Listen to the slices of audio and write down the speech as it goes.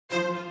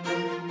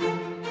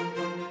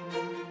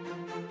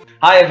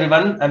Hi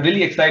everyone, I'm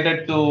really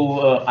excited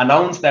to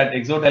announce that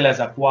Exotel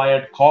has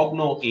acquired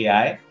Cogno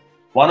AI,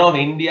 one of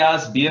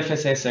India's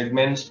BFSI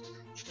segment's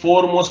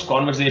foremost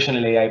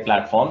conversational AI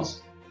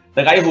platforms.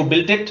 The guy who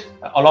built it,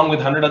 along with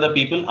 100 other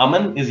people,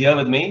 Aman, is here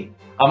with me.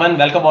 Aman,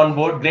 welcome on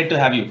board. Great to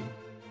have you.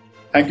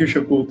 Thank you,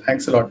 Shivku.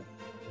 Thanks a lot.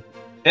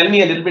 Tell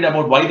me a little bit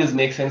about why this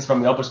makes sense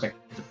from your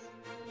perspective.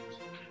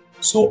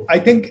 So I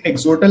think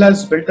Exotel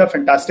has built a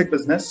fantastic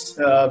business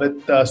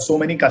with so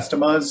many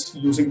customers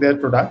using their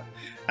product,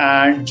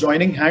 and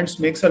joining hands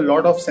makes a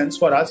lot of sense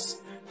for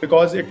us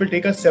because it will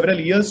take us several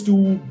years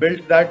to build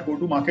that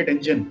go-to-market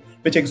engine,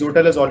 which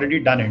Exotel has already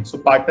done it. So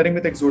partnering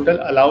with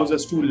Exotel allows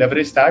us to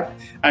leverage that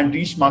and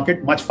reach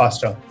market much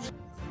faster.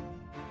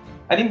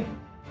 I think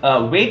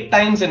wait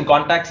times in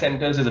contact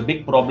centers is a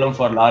big problem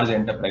for large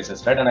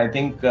enterprises, right? And I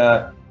think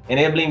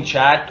enabling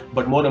chat,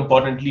 but more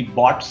importantly,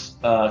 bots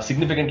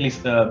significantly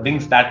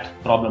brings that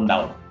problem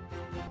down.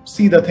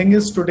 See, the thing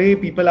is today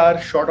people are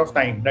short of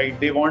time, right?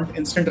 They want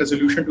instant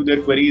resolution to their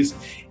queries,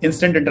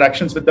 instant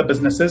interactions with the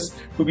businesses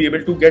to be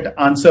able to get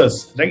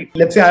answers, right?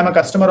 Let's say I'm a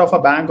customer of a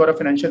bank or a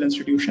financial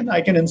institution.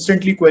 I can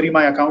instantly query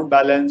my account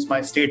balance,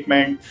 my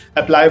statement,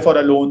 apply for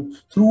a loan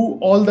through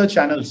all the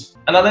channels.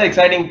 Another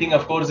exciting thing,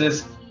 of course,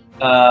 is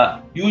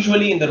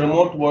usually in the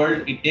remote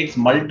world, it takes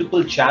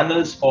multiple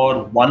channels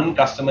for one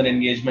customer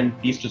engagement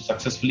piece to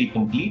successfully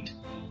complete.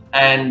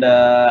 And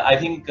I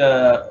think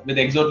with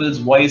Exotel's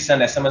voice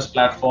and SMS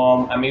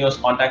platform, Ameyo's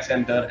contact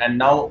center, and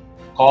now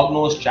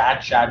Cogno's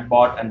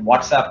chatbot, and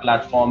WhatsApp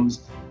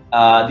platforms,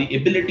 the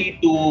ability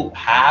to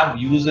have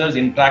users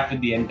interact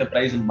with the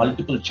enterprise in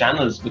multiple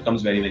channels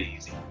becomes very, very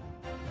easy.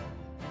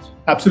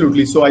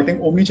 Absolutely. So I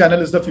think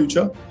omni-channel is the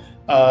future,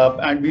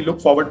 and we look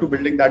forward to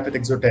building that with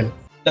Exotel.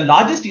 The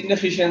largest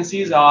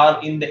inefficiencies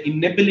are in the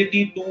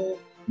inability to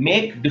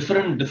make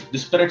different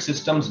disparate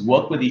systems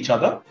work with each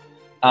other.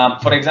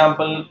 For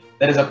example,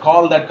 there is a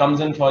call that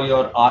comes in for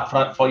your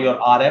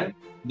RM.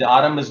 The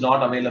RM is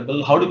not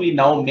available. How do we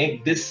now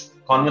make this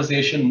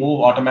conversation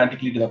move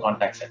automatically to the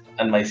contact center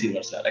and vice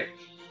versa, right?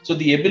 So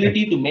the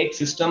ability to make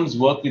systems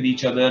work with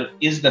each other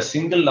is the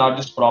single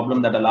largest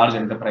problem that a large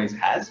enterprise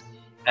has.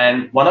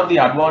 And one of the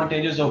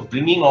advantages of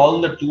bringing all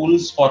the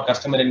tools for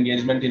customer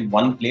engagement in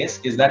one place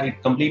is that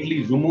it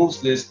completely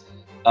removes this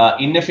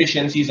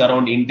inefficiencies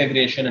around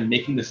integration and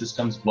making the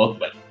systems work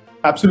well.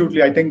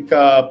 Absolutely. I think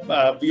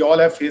we all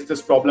have faced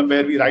this problem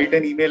where we write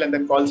an email and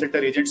then call center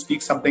agent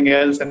speaks something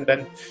else, and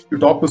then you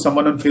talk to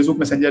someone on Facebook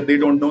Messenger, they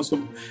don't know.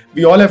 So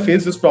we all have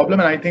faced this problem,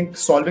 and I think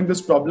solving this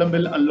problem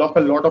will unlock a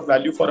lot of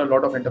value for a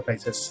lot of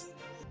enterprises.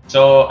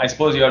 So I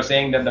suppose you are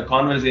saying that the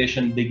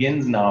conversation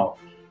begins now,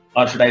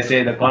 or should I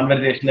say the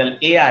conversational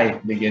AI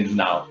begins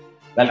now.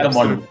 Welcome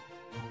on.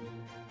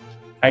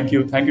 Thank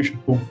you. Thank you,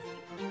 Shivku.